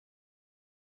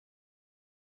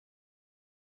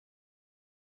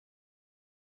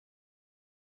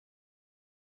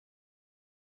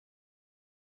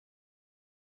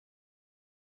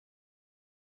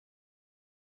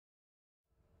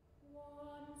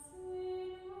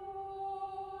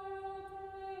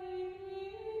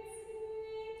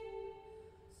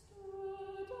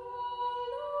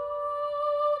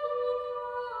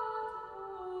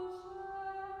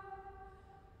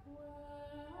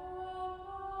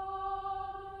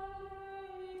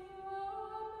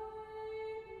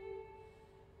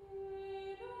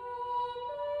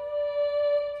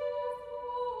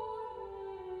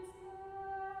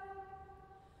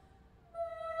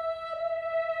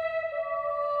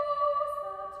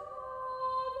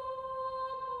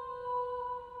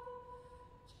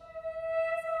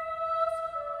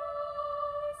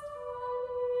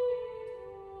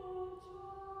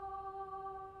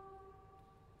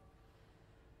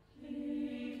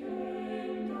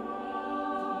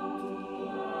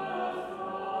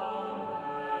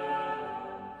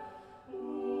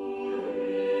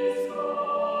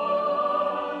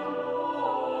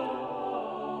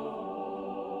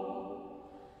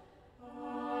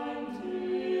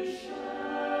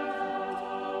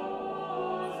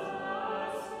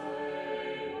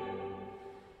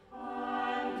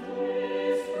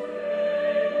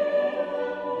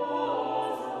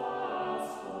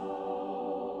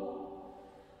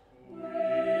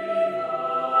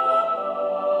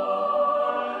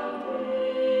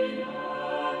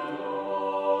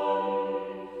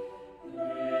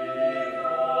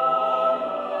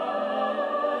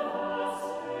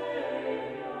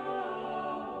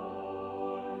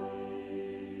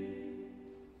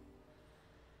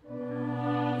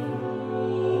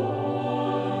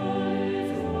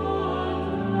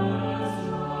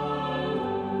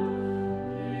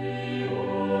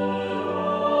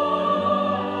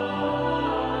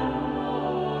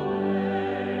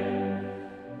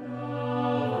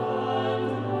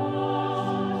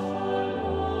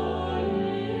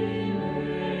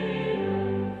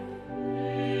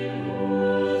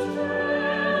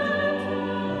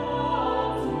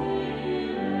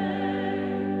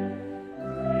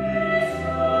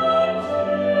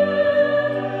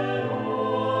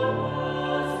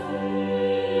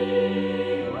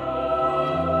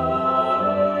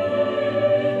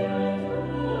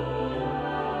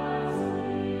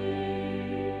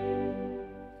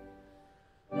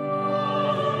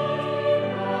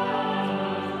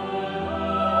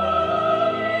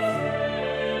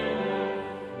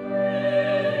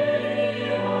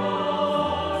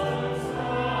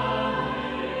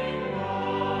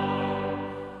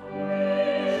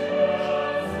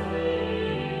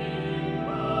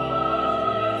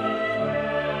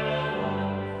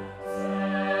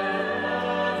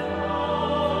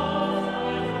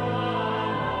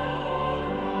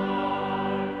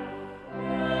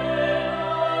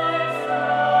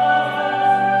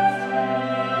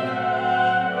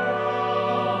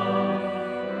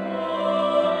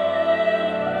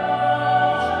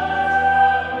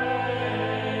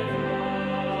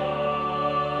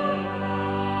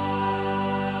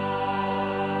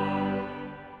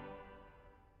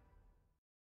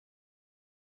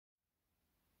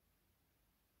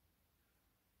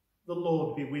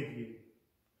Lord be with you.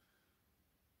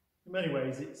 In many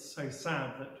ways, it's so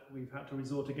sad that we've had to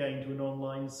resort again to an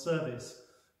online service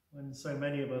when so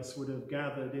many of us would have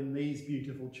gathered in these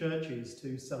beautiful churches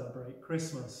to celebrate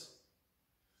Christmas.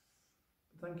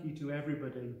 But thank you to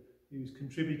everybody who's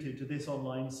contributed to this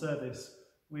online service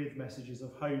with messages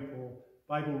of hope or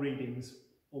Bible readings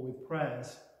or with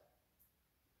prayers.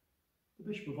 The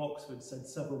Bishop of Oxford said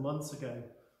several months ago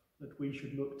that we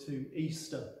should look to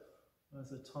Easter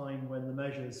as a time when the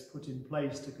measures put in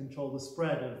place to control the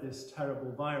spread of this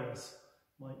terrible virus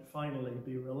might finally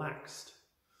be relaxed.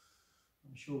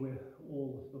 I'm sure we're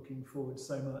all looking forward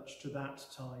so much to that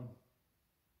time.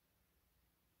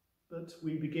 But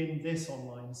we begin this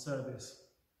online service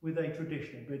with a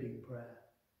traditional bidding prayer.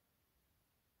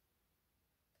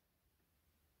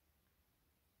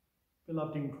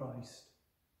 Beloved in Christ,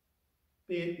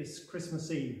 be it this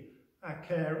Christmas Eve our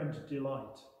care and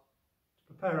delight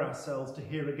to prepare ourselves to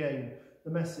hear again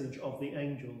the message of the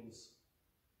angels,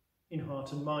 in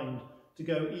heart and mind to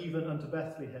go even unto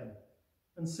Bethlehem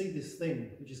and see this thing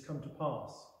which is come to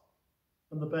pass,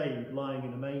 and the babe lying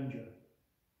in a manger.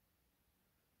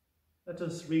 Let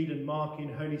us read and mark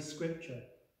in Holy Scripture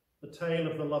the tale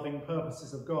of the loving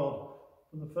purposes of God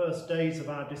from the first days of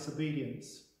our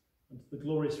disobedience and the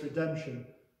glorious redemption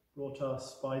brought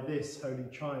us by this holy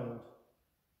child.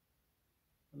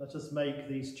 And let us make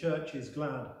these churches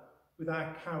glad with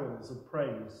our carols of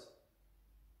praise.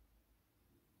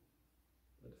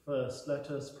 But first, let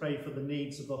us pray for the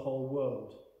needs of the whole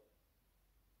world,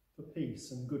 for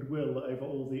peace and goodwill over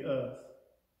all the earth,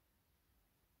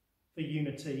 for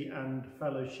unity and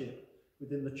fellowship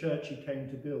within the church he came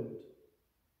to build,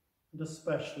 and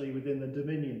especially within the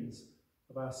dominions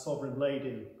of our sovereign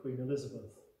lady, Queen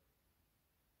Elizabeth.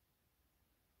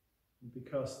 And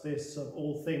because this of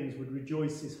all things would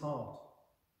rejoice his heart,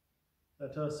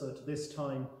 let us at this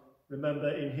time remember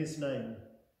in his name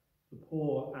the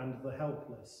poor and the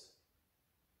helpless,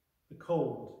 the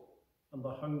cold and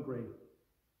the hungry,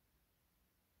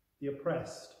 the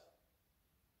oppressed,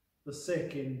 the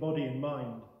sick in body and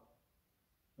mind,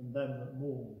 and them that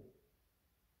mourn,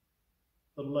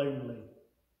 the lonely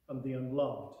and the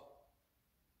unloved,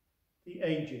 the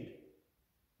aged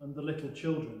and the little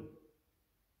children,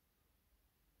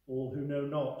 all who know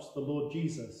not the Lord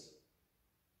Jesus,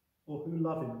 or who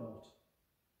love him not,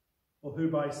 or who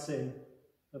by sin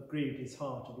have grieved his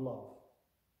heart of love.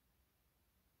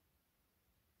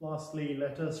 Lastly,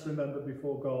 let us remember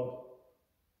before God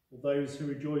all those who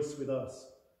rejoice with us,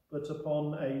 but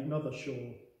upon another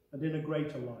shore and in a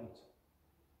greater light,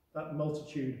 that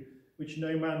multitude which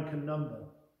no man can number,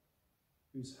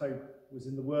 whose hope was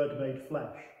in the Word made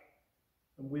flesh,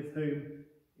 and with whom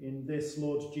in this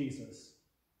Lord Jesus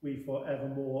we for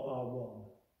evermore are one.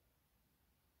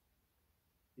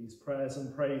 These prayers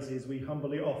and praises we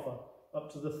humbly offer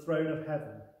up to the throne of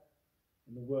heaven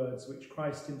in the words which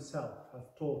Christ himself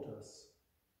hath taught us.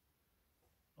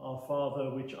 Our Father,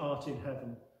 which art in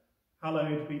heaven,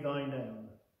 hallowed be thy name.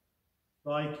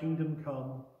 Thy kingdom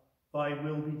come, thy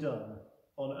will be done,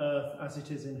 on earth as it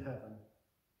is in heaven.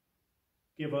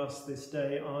 Give us this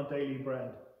day our daily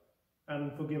bread,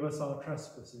 and forgive us our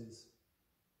trespasses,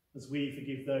 as we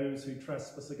forgive those who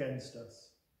trespass against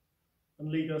us.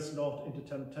 And lead us not into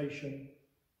temptation,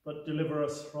 but deliver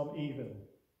us from evil.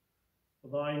 For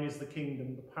thine is the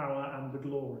kingdom, the power, and the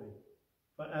glory,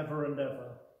 for ever and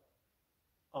ever.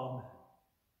 Amen.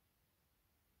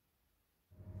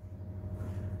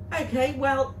 Okay,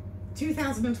 well,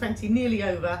 2020 nearly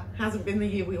over. Hasn't been the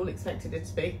year we all expected it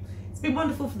to be. It's been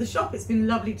wonderful for the shop. It's been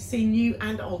lovely to see new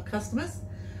and old customers.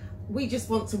 We just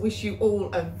want to wish you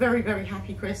all a very, very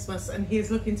happy Christmas, and here's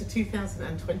looking to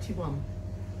 2021.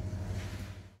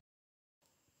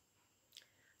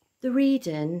 The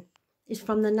reading is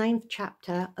from the 9th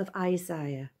chapter of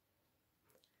Isaiah.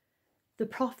 The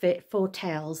prophet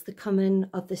foretells the coming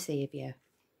of the Saviour.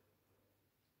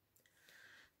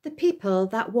 The people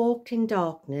that walked in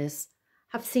darkness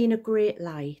have seen a great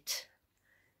light.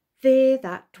 They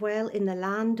that dwell in the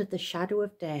land of the shadow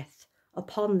of death,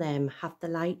 upon them hath the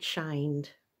light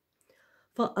shined.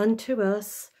 For unto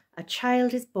us a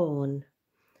child is born,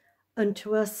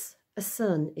 unto us a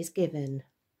son is given,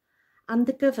 and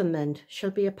the government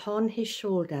shall be upon his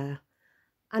shoulder,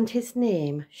 and his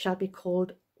name shall be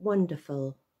called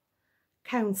Wonderful,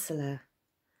 Counsellor,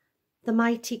 the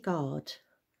Mighty God,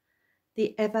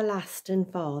 the Everlasting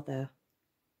Father,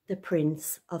 the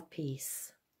Prince of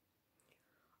Peace.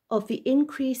 Of the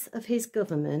increase of his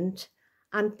government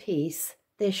and peace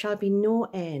there shall be no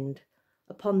end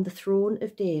upon the throne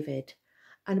of David,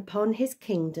 and upon his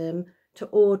kingdom, to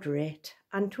order it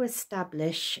and to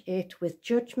establish it with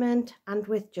judgment and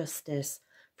with justice,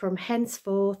 from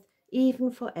henceforth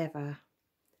even forever.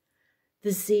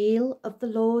 The zeal of the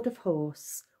Lord of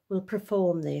hosts will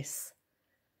perform this.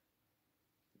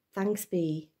 Thanks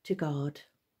be to God.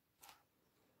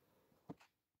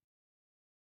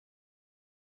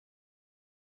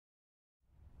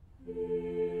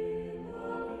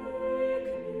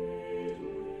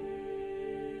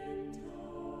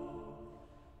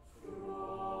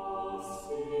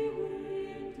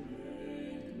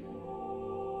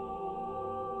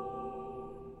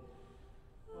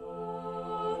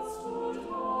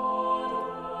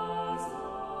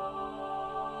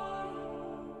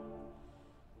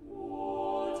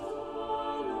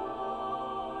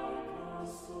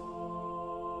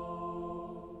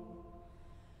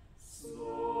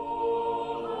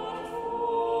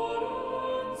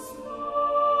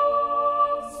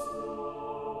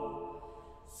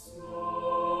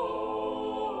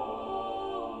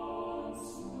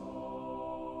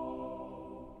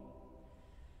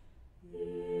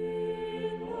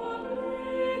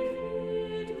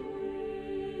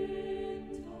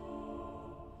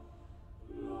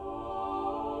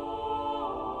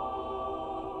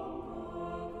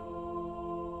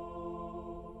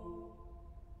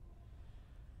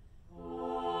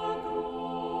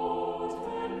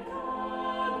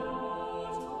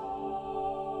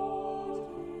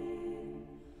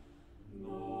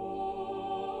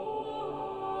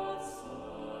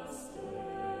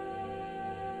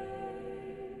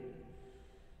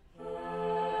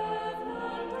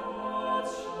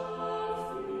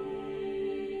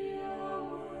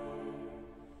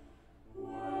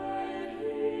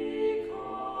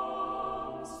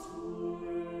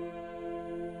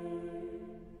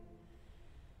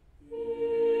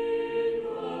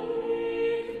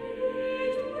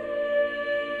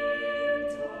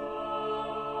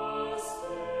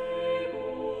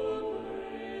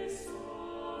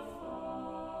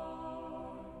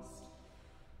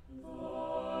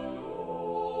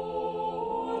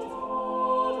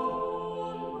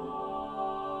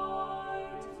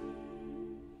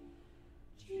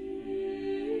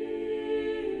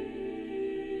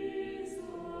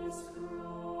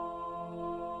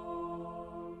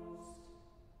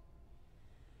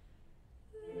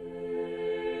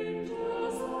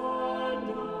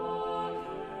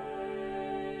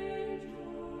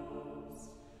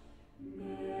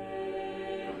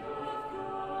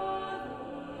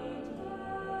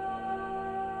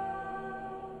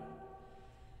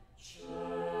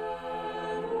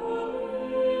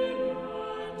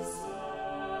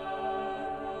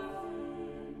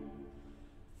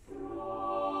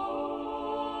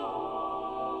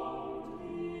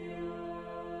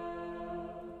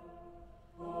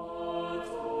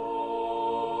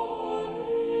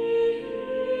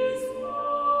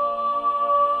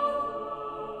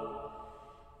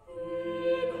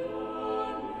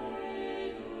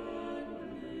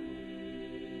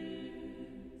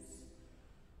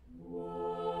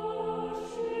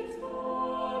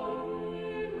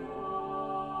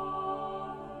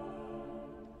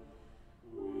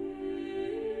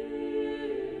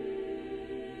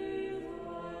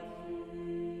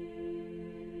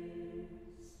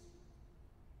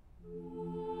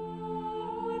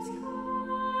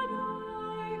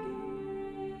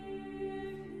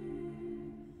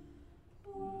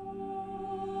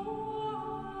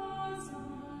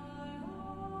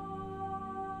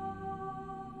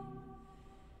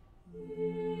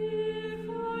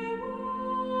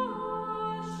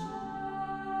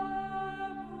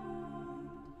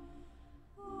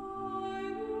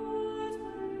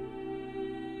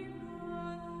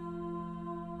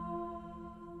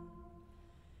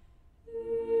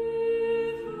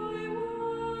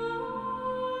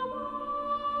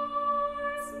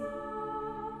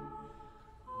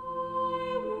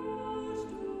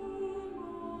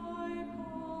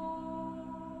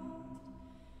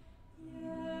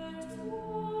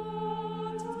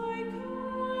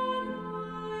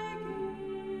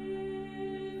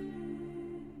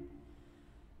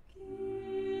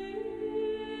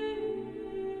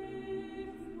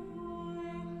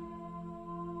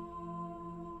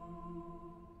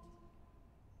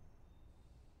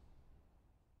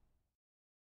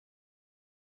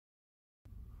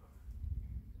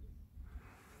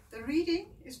 The reading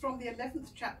is from the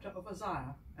 11th chapter of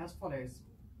Isaiah, as follows.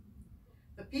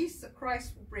 The peace that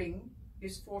Christ will bring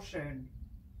is foreshown.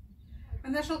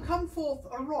 And there shall come forth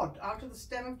a rod out of the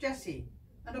stem of Jesse,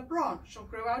 and a branch shall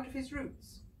grow out of his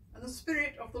roots, and the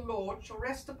Spirit of the Lord shall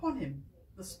rest upon him,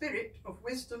 the Spirit of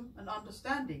wisdom and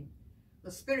understanding,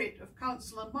 the Spirit of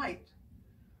counsel and might,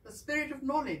 the Spirit of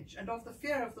knowledge and of the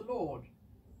fear of the Lord,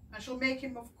 and shall make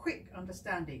him of quick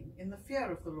understanding in the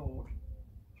fear of the Lord.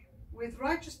 With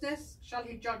righteousness shall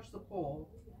he judge the poor,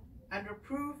 and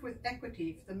reprove with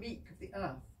equity for the meek of the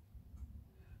earth.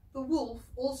 The wolf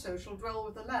also shall dwell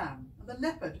with the lamb, and the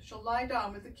leopard shall lie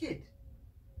down with the kid,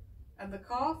 and the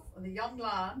calf and the young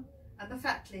lion and the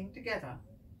fatling together,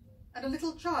 and a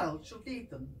little child shall lead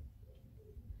them.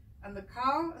 And the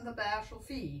cow and the bear shall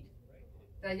feed,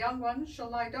 their young ones shall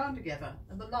lie down together,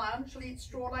 and the lion shall eat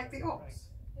straw like the ox.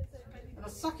 And a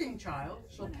sucking child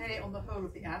shall play on the hole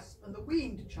of the asp, and the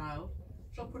weaned child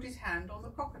shall put his hand on the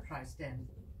cockatrice den.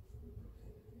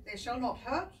 They shall not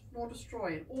hurt nor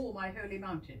destroy in all my holy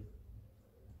mountain,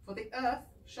 for the earth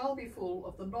shall be full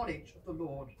of the knowledge of the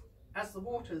Lord, as the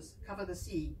waters cover the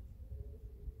sea.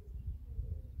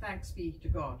 Thanks be to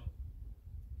God.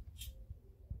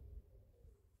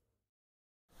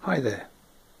 Hi there.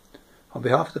 On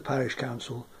behalf of the Parish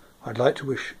Council, I'd like to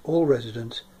wish all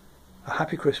residents a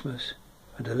happy Christmas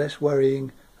and a less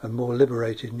worrying and more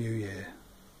liberated New Year.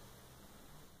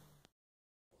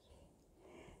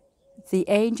 The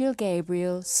angel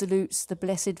Gabriel salutes the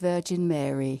Blessed Virgin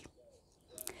Mary.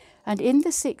 And in the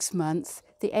 6th month,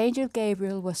 the angel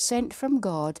Gabriel was sent from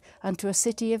God unto a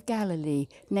city of Galilee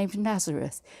named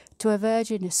Nazareth, to a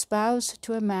virgin espoused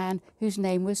to a man whose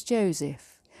name was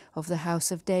Joseph, of the house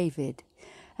of David.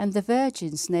 And the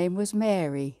virgin's name was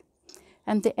Mary.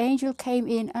 And the angel came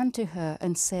in unto her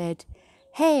and said,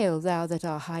 Hail, thou that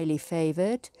art highly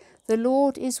favoured, the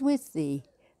Lord is with thee.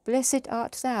 Blessed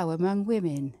art thou among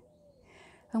women.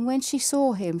 And when she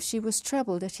saw him, she was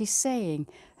troubled at his saying,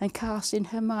 and cast in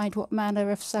her mind what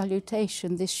manner of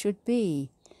salutation this should be.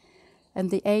 And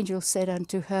the angel said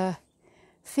unto her,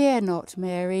 Fear not,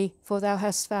 Mary, for thou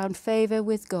hast found favour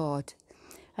with God.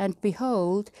 And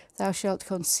behold, thou shalt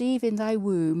conceive in thy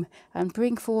womb, and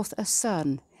bring forth a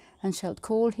son, and shalt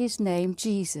call his name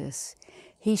Jesus.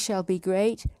 He shall be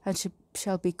great, and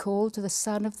shall be called the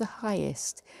Son of the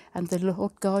Highest, and the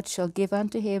Lord God shall give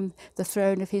unto him the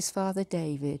throne of his father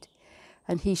David.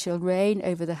 And he shall reign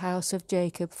over the house of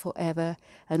Jacob for ever,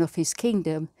 and of his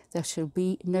kingdom there shall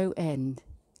be no end.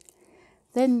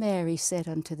 Then Mary said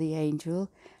unto the angel,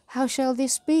 How shall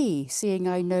this be, seeing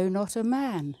I know not a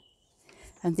man?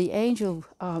 And the angel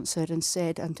answered and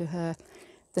said unto her,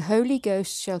 The Holy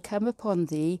Ghost shall come upon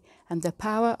thee, and the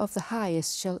power of the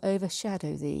Highest shall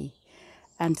overshadow thee.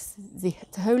 And the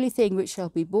holy thing which shall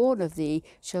be born of thee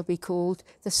shall be called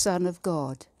the Son of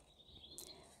God.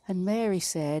 And Mary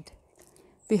said,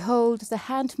 Behold, the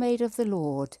handmaid of the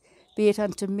Lord, be it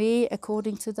unto me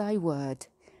according to thy word.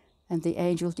 And the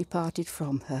angel departed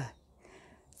from her.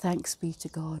 Thanks be to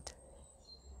God.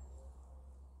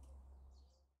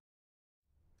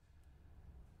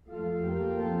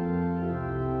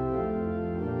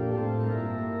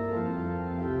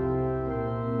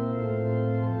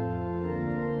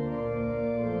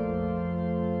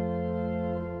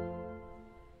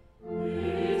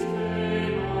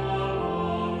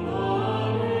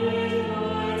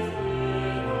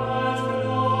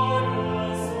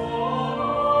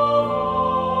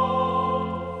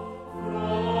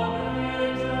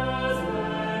 Angels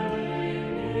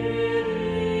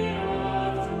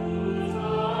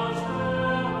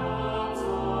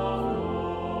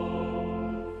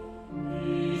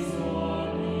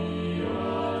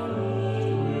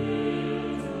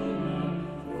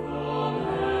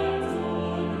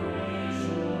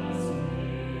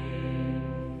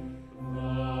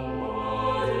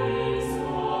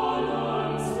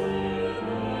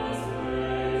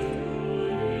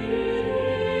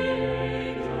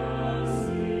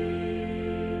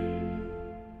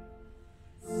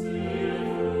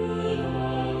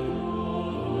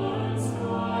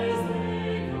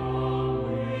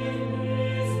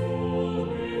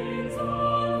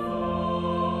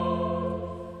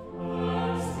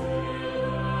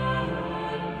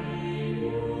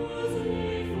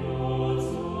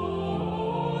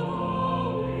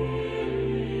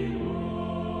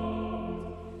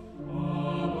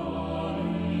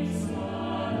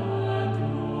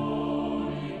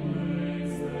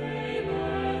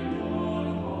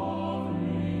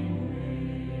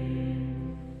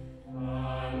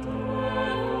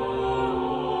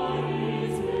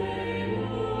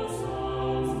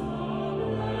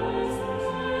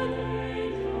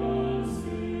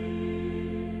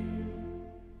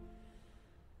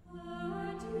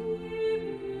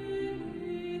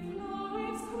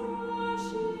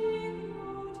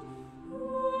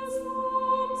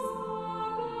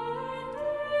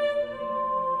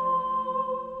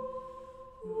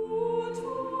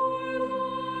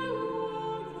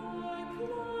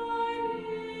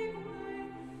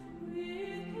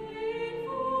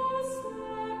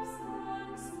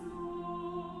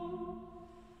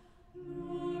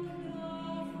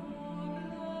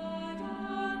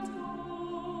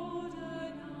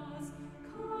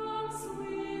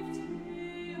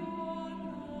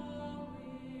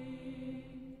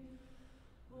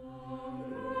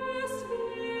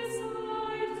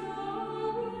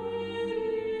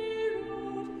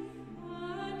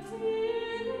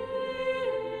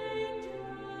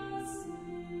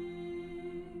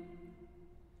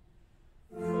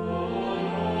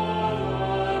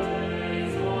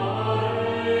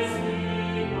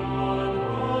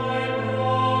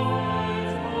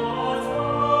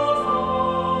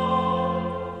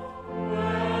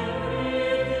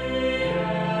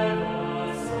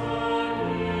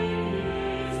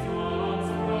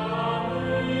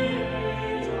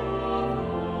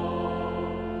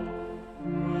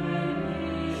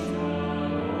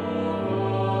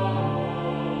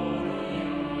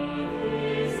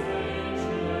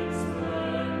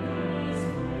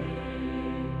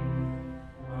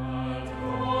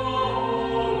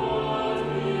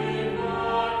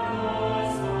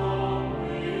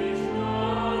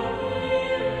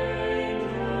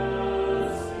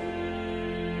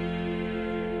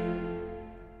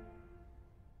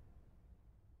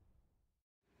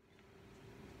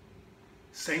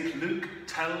St. Luke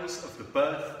tells of the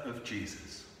birth of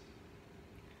Jesus.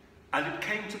 And it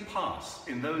came to pass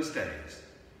in those days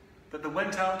that there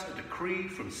went out a decree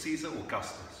from Caesar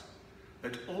Augustus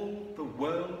that all the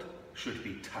world should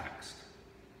be taxed.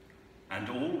 And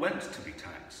all went to be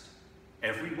taxed,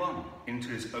 every one into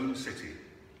his own city.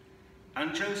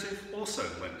 And Joseph also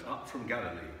went up from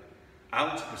Galilee,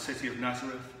 out of the city of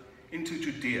Nazareth, into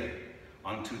Judea,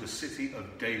 unto the city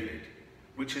of David,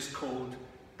 which is called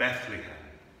Bethlehem,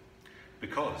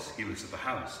 because he was of the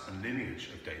house and lineage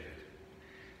of David,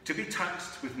 to be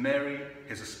taxed with Mary,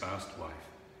 his espoused wife,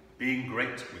 being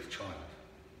great with child.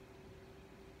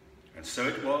 And so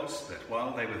it was that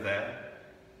while they were there,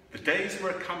 the days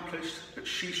were accomplished that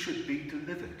she should be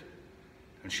delivered.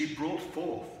 And she brought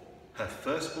forth her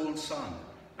firstborn son,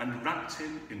 and wrapped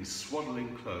him in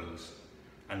swaddling clothes,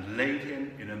 and laid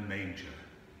him in a manger,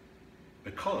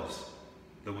 because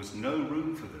there was no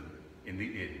room for them in the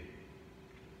inn.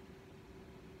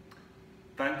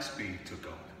 Thanks be to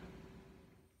God.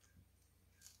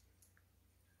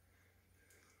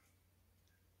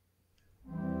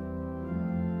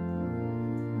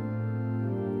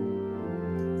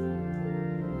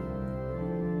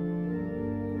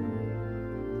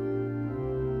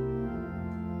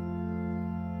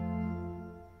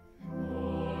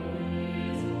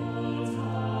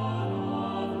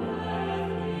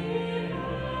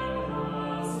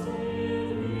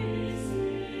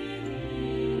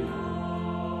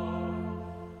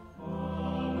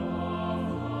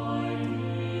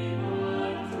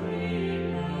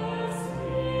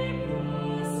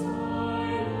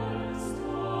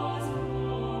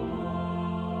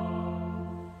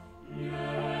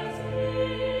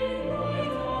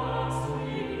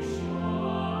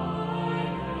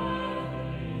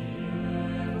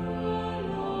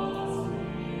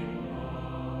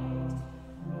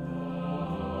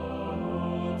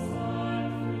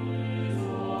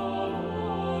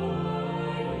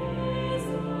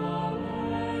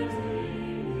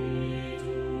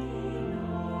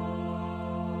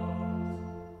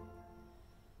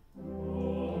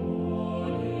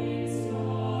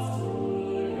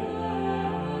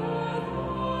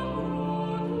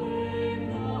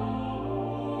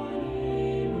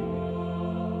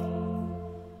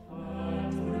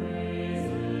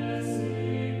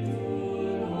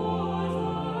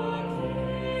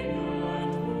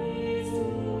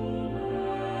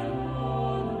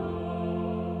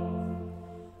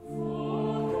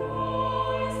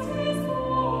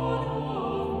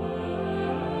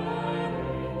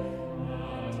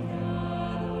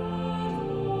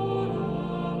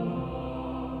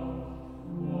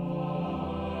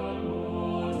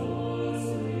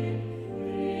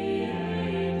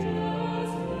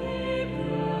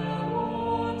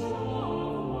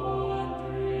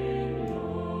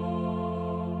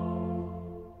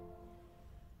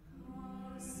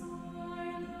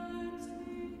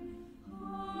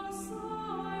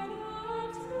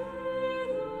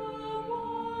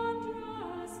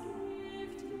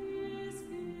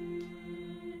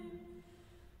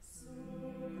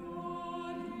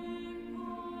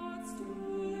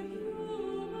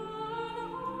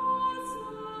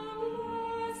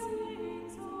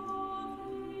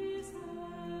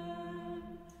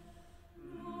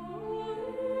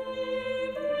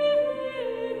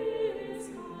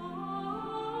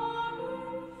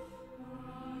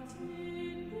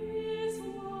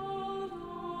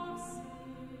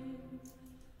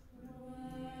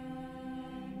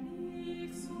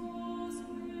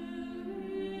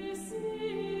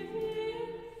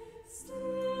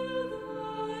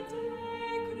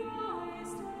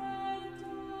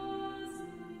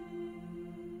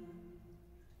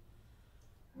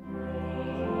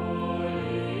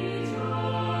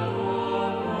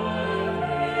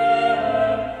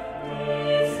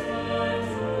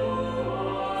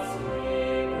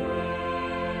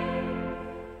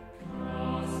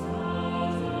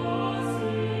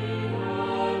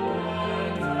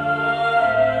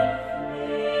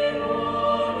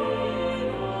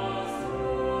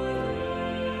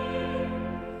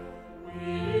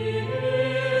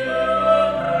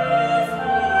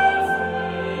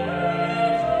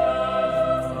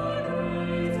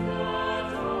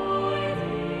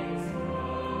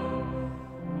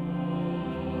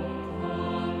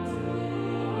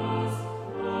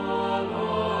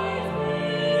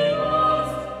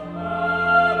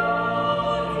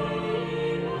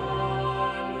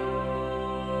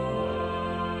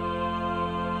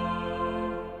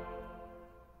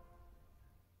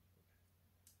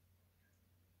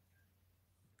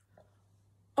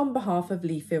 On behalf of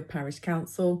Leafield Parish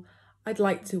Council, I'd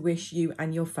like to wish you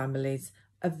and your families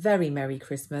a very Merry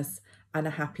Christmas and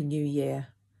a happy new year.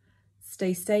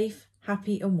 Stay safe,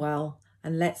 happy and well,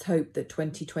 and let's hope that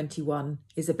 2021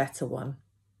 is a better one.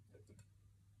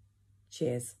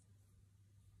 Cheers.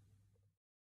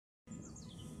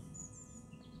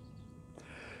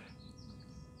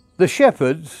 The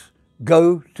shepherds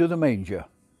go to the manger.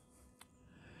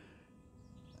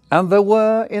 And there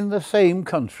were in the same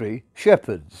country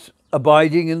shepherds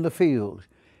abiding in the field,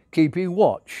 keeping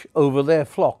watch over their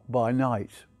flock by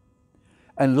night.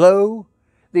 And lo,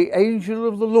 the angel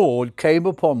of the Lord came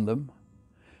upon them,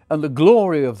 and the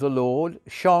glory of the Lord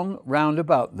shone round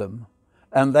about them,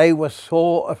 and they were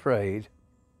sore afraid.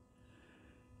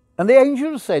 And the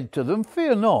angel said to them,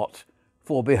 Fear not,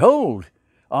 for behold,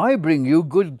 I bring you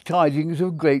good tidings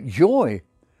of great joy,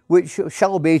 which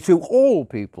shall be to all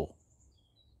people.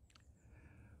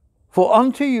 For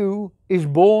unto you is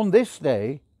born this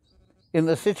day in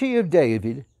the city of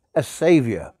David a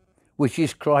Saviour, which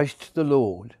is Christ the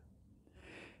Lord.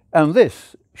 And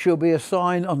this shall be a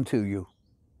sign unto you.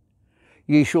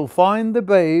 Ye shall find the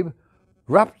babe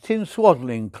wrapped in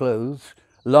swaddling clothes,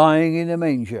 lying in a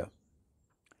manger.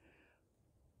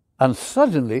 And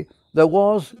suddenly there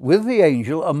was with the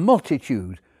angel a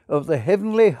multitude of the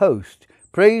heavenly host,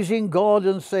 praising God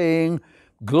and saying,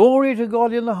 Glory to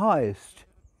God in the highest,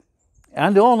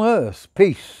 and on earth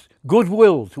peace,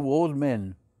 goodwill toward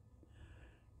men.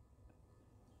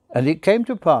 And it came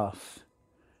to pass,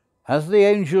 as the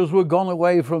angels were gone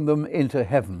away from them into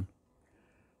heaven,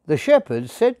 the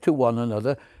shepherds said to one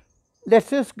another,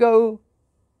 Let us go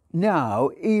now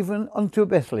even unto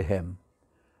Bethlehem,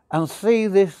 and see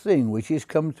this thing which is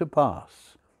come to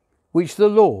pass, which the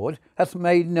Lord hath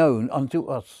made known unto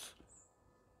us.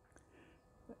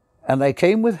 And they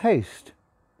came with haste,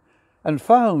 and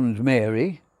found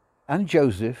Mary and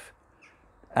Joseph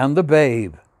and the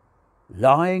babe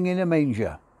lying in a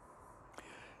manger.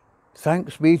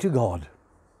 Thanks be to God.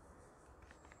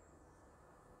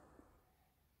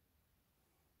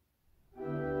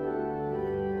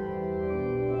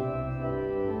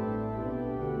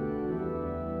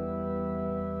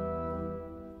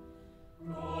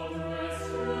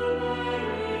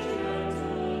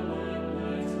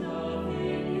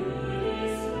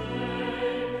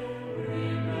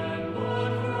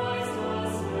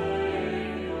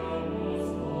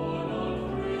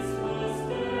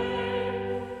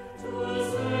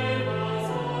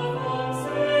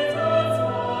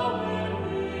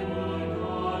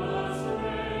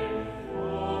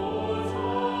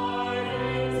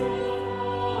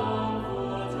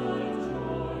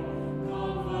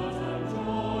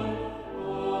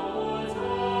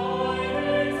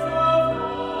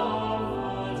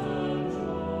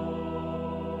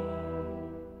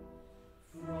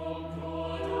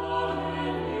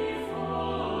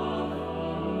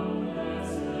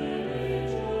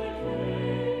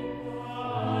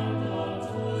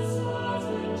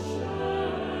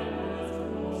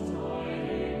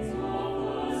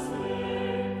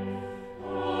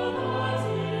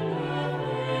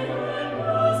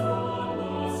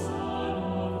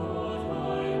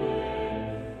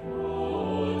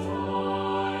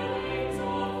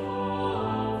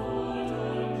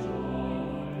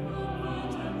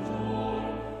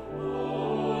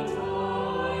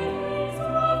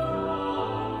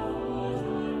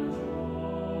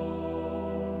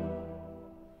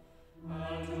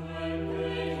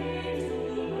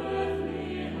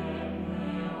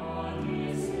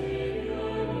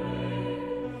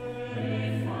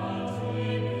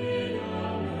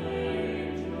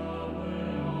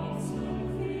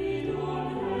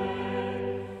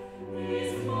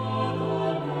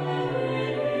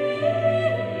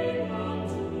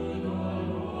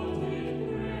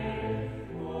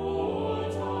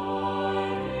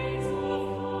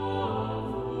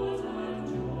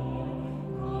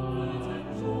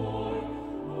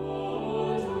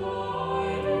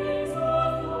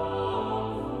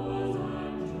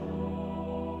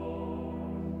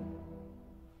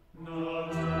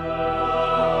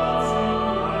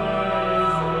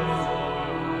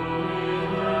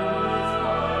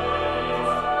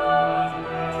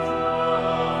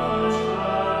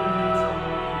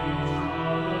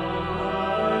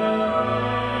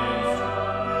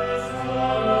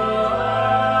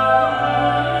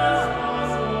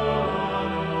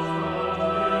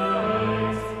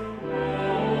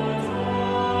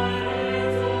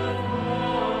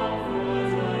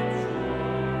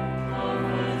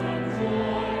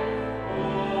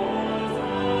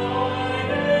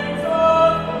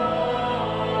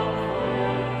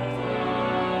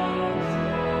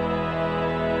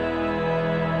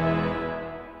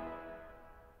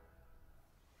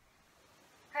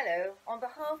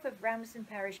 Anderson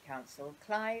Parish Council,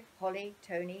 Clive, Holly,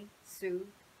 Tony, Sue,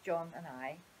 John and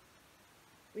I,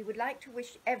 we would like to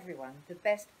wish everyone the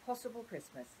best possible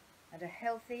Christmas and a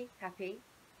healthy, happy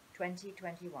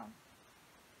 2021.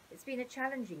 It's been a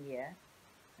challenging year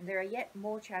and there are yet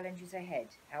more challenges ahead.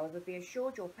 However, be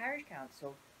assured your Parish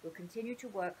Council will continue to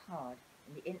work hard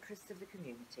in the interests of the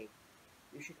community.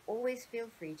 You should always feel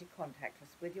free to contact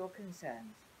us with your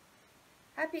concerns.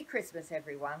 Happy Christmas,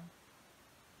 everyone.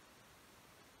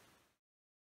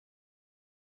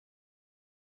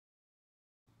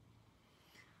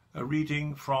 A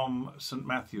reading from St.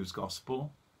 Matthew's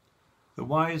Gospel. The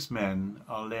wise men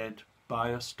are led by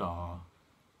a star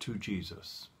to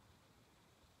Jesus.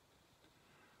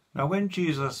 Now when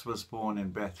Jesus was born in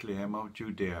Bethlehem of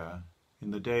Judea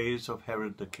in the days of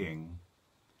Herod the king,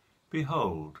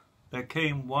 behold, there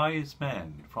came wise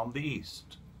men from the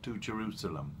east to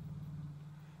Jerusalem,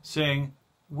 saying,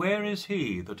 Where is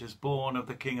he that is born of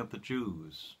the King of the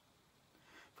Jews?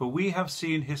 For we have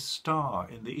seen his star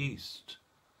in the east,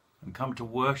 and come to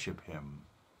worship him.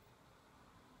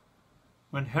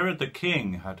 When Herod the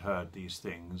king had heard these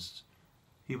things,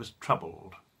 he was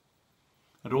troubled,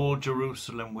 and all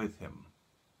Jerusalem with him.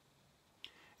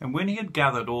 And when he had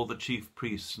gathered all the chief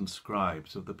priests and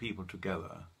scribes of the people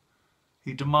together,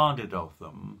 he demanded of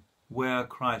them where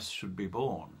Christ should be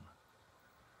born.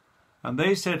 And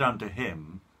they said unto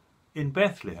him, In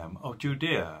Bethlehem of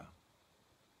Judea.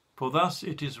 For thus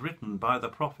it is written by the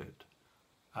prophet,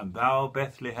 And thou,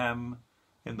 Bethlehem,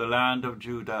 in the land of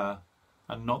Judah,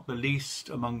 and not the least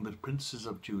among the princes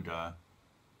of Judah,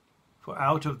 for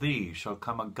out of thee shall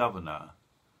come a governor,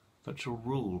 that shall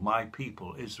rule my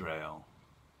people Israel.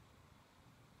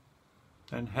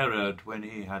 Then Herod, when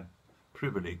he had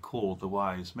privily called the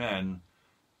wise men,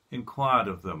 inquired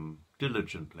of them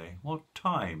diligently what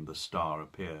time the star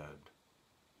appeared.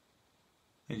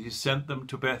 And he sent them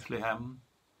to Bethlehem,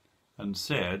 and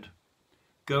said,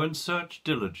 Go and search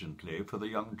diligently for the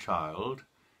young child,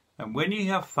 and when ye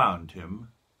have found him,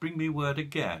 bring me word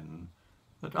again,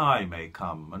 that I may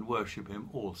come and worship him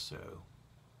also.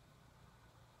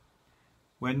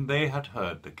 When they had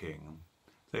heard the king,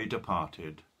 they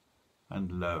departed,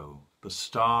 and lo, the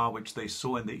star which they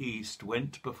saw in the east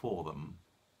went before them,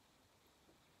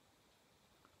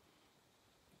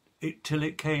 till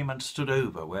it came and stood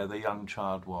over where the young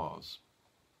child was.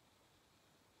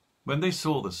 When they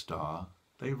saw the star,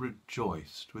 they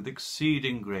rejoiced with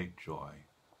exceeding great joy.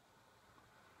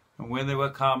 And when they were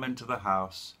come into the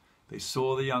house, they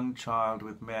saw the young child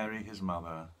with Mary his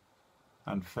mother,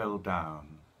 and fell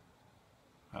down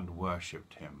and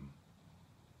worshipped him.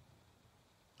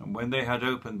 And when they had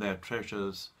opened their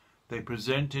treasures, they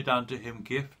presented unto him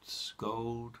gifts,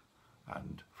 gold,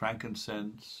 and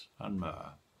frankincense, and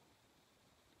myrrh.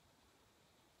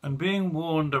 And being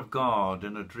warned of God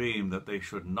in a dream that they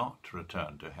should not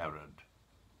return to Herod,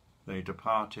 they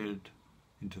departed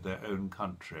into their own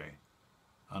country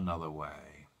another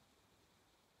way.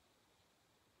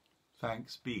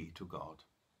 Thanks be to God.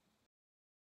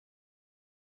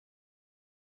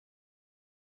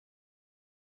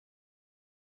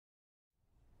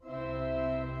 Amen.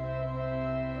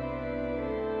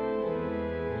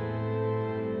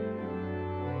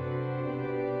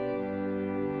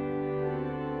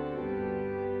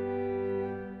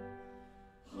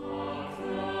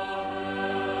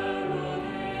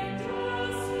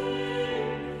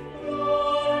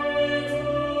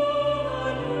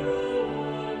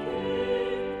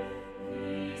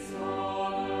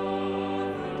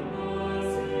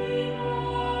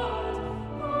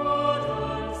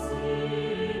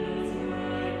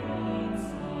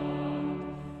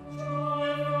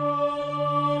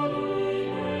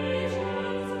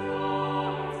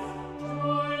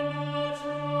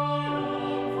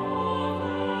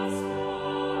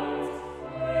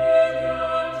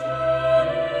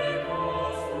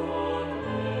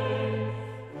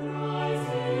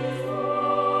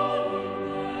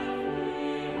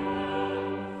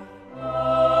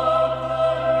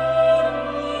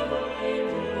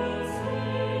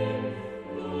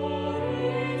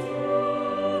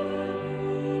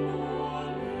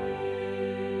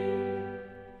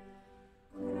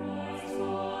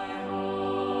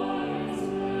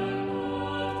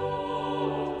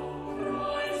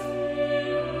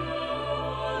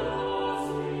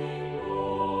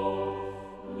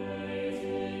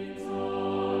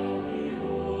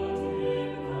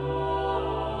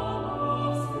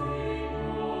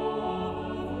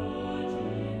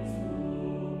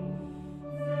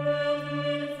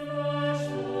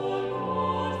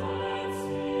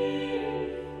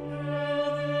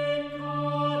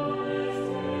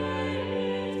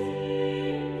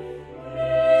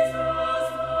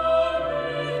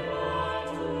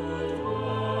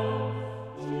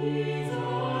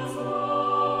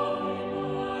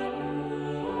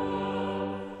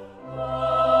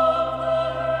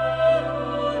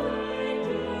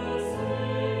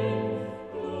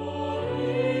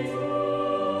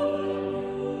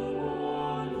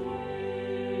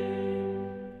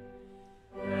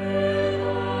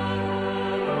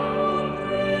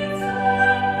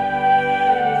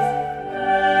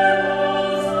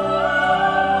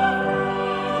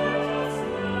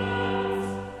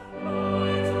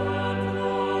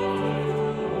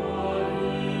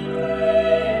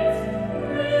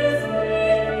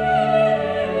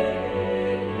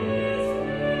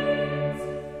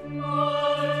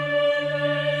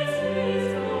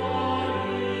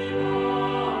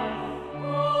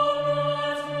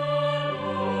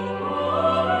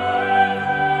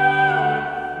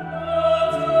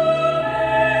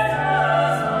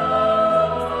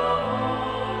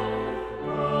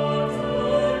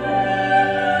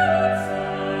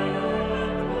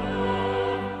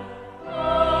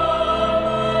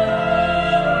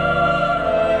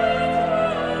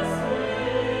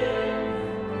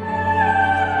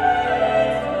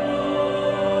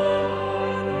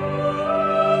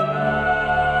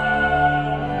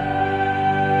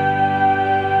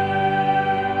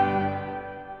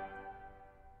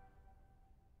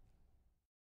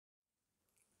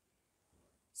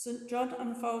 St. John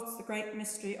unfolds the great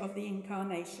mystery of the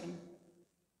Incarnation.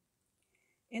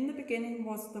 In the beginning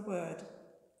was the Word,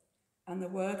 and the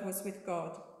Word was with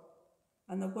God,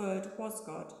 and the Word was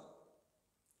God.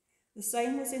 The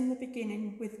same was in the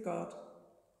beginning with God.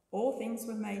 All things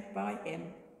were made by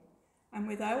him, and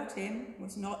without him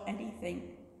was not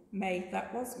anything made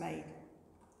that was made.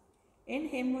 In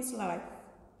him was life,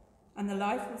 and the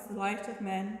life was the light of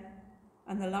men,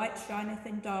 and the light shineth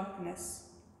in darkness,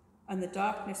 and the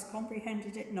darkness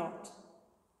comprehended it not.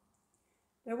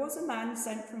 There was a man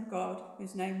sent from God,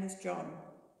 whose name was John.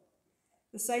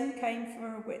 The same came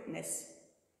for a witness,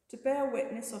 to bear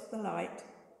witness of the light,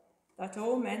 that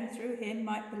all men through him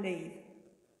might believe.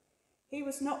 He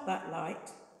was not that light,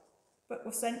 but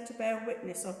was sent to bear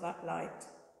witness of that light.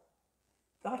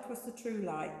 That was the true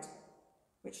light,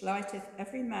 which lighteth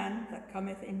every man that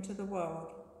cometh into the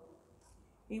world.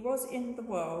 He was in the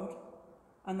world,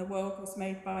 and the world was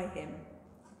made by him,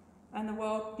 and the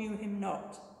world knew him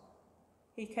not.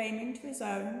 He came into his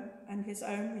own, and his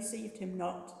own received him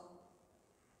not.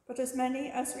 But as many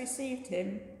as received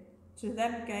him, to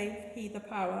them gave he the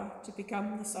power to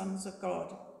become the sons of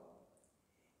God,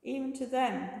 even to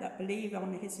them that believe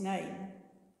on his name,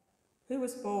 who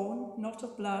was born not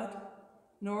of blood,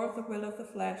 nor of the will of the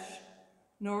flesh,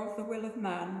 nor of the will of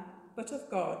man, but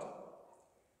of God.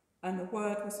 And the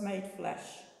Word was made flesh,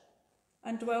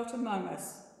 and dwelt among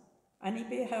us, and he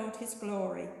beheld his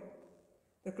glory,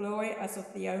 the glory as of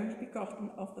the only begotten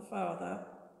of the Father,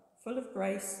 full of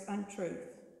grace and truth.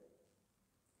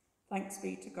 Thanks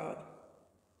be to God.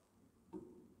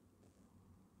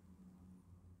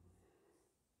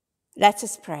 Let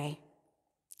us pray.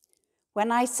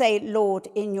 When I say, Lord,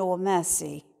 in your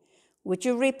mercy, would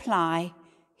you reply,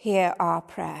 hear our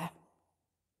prayer?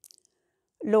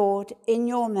 Lord, in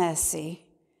your mercy,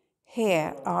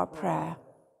 hear our prayer.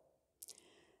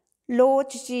 Lord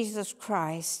Jesus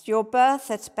Christ, your birth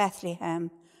at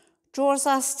Bethlehem draws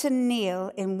us to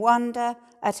kneel in wonder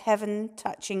at heaven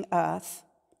touching earth.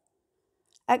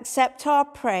 Accept our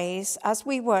praise as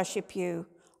we worship you,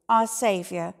 our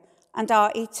Saviour and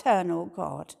our eternal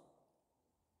God.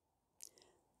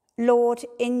 Lord,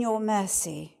 in your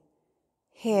mercy,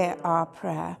 hear our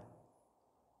prayer.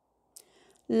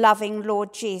 Loving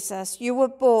Lord Jesus, you were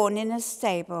born in a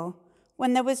stable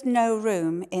when there was no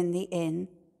room in the inn.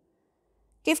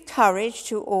 Give courage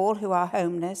to all who are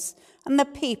homeless and the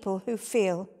people who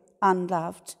feel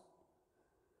unloved.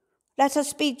 Let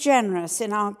us be generous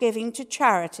in our giving to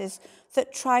charities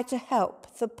that try to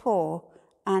help the poor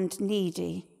and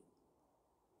needy.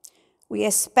 We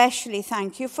especially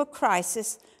thank you for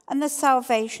Crisis and the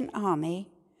Salvation Army,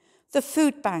 the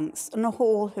food banks and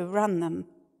all who run them,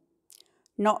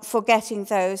 not forgetting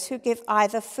those who give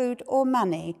either food or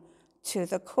money to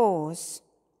the cause.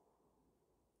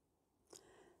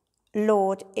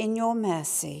 Lord, in your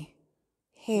mercy,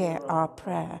 hear our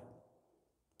prayer.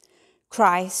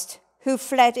 Christ, who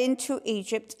fled into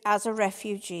Egypt as a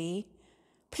refugee,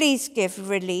 please give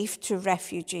relief to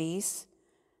refugees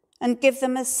and give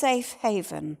them a safe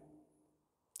haven.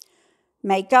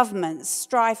 May governments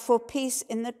strive for peace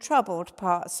in the troubled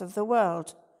parts of the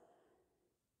world.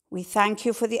 We thank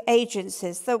you for the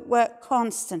agencies that work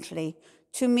constantly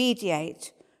to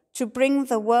mediate, to bring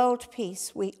the world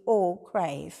peace we all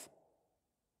crave.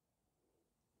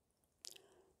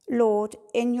 Lord,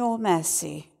 in your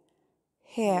mercy,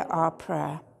 hear our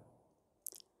prayer.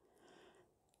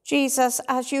 Jesus,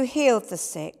 as you healed the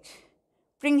sick,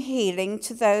 bring healing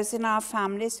to those in our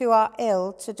families who are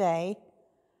ill today,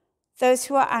 those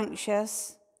who are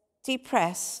anxious,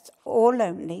 depressed, or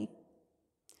lonely.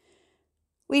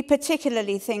 We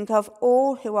particularly think of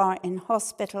all who are in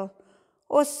hospital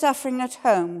or suffering at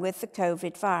home with the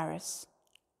COVID virus.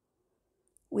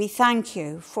 We thank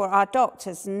you for our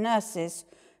doctors and nurses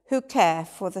who care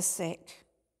for the sick.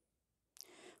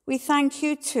 We thank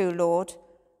you too, Lord,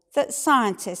 that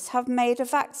scientists have made a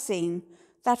vaccine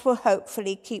that will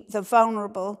hopefully keep the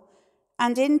vulnerable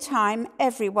and in time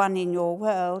everyone in your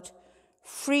world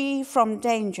free from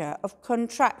danger of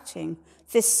contracting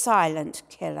this silent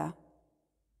killer.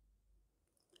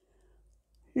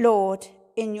 Lord,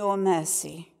 in your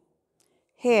mercy,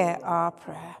 hear our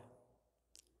prayer.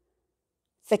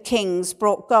 The kings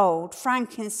brought gold,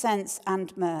 frankincense,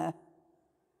 and myrrh.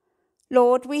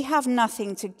 Lord, we have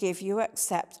nothing to give you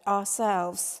except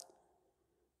ourselves.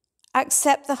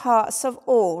 Accept the hearts of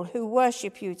all who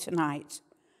worship you tonight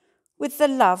with the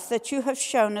love that you have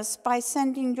shown us by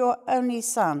sending your only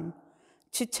Son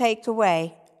to take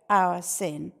away our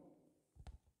sin.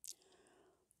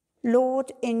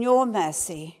 Lord, in your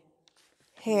mercy,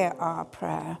 hear our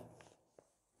prayer.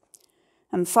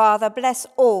 And Father, bless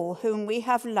all whom we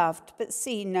have loved but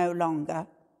see no longer,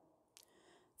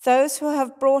 those who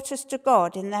have brought us to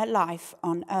God in their life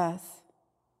on earth.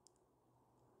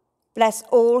 Bless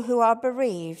all who are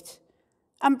bereaved,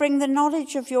 and bring the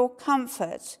knowledge of your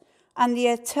comfort and the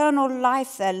eternal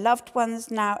life their loved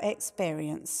ones now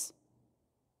experience.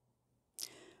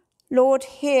 Lord,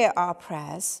 hear our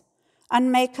prayers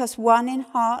and make us one in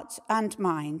heart and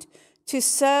mind to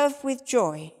serve with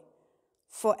joy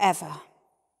forever.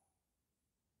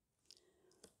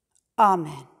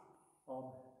 Amen.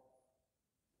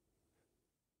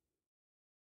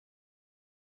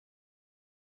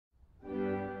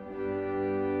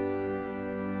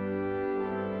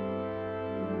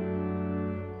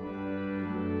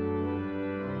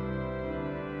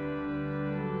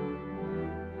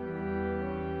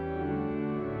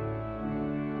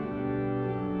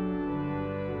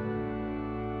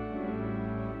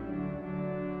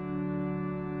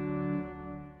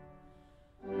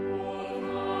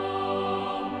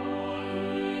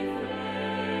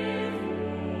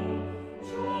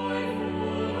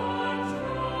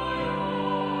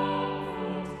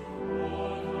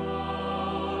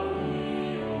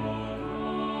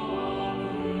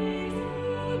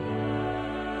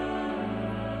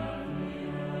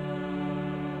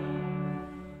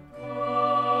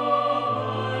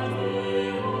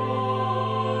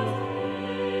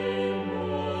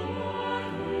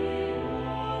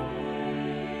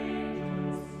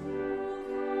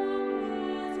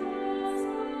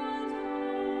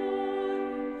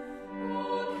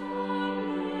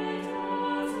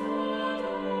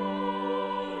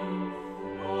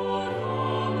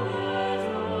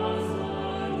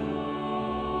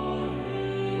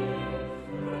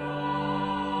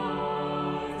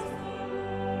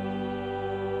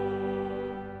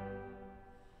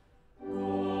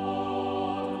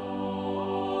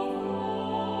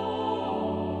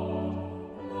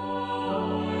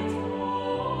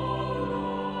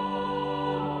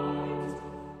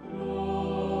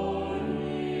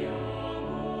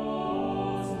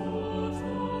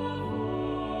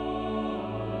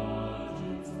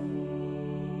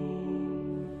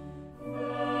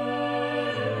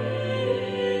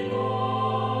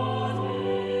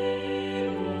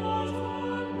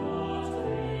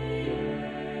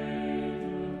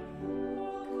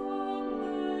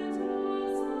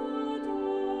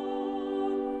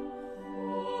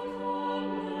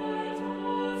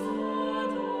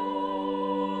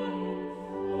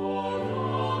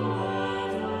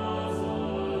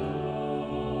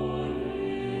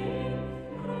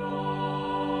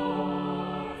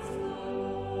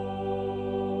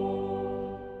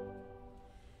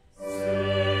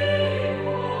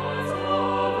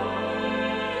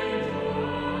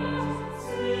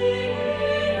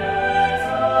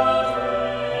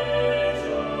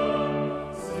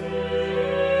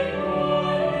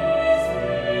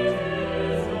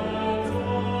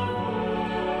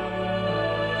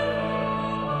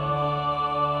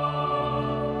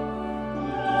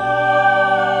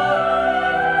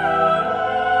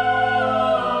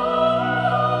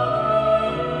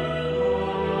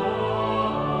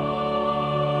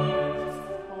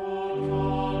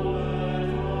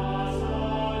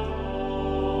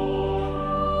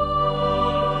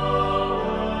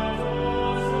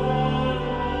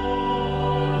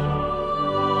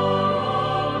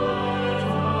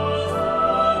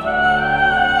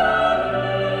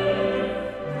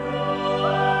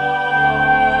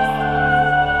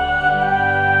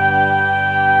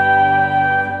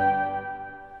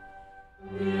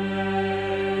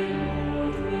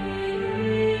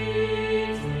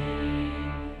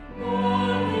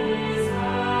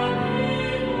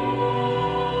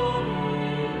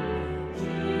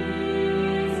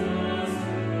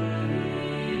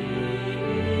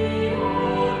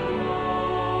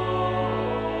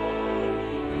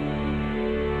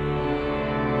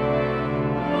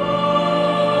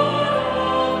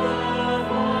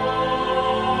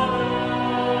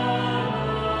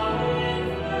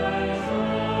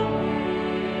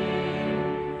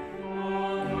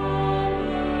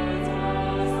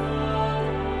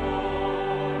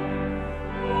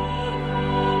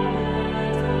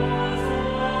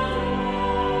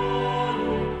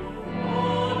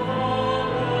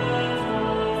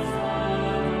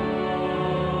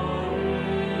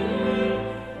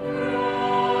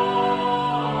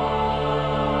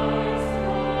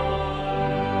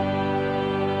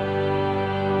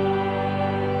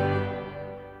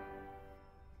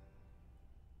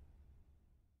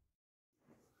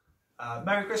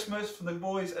 Merry Christmas from the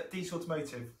boys at DC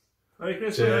Automotive. Merry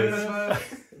Christmas! Cheers.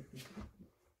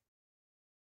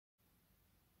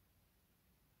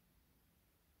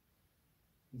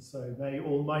 And so may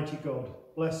Almighty God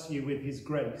bless you with his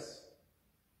grace.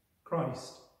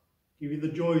 Christ give you the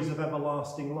joys of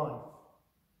everlasting life.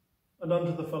 And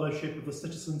under the fellowship of the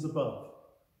citizens above,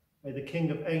 may the King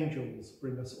of Angels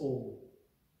bring us all.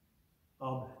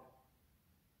 Amen.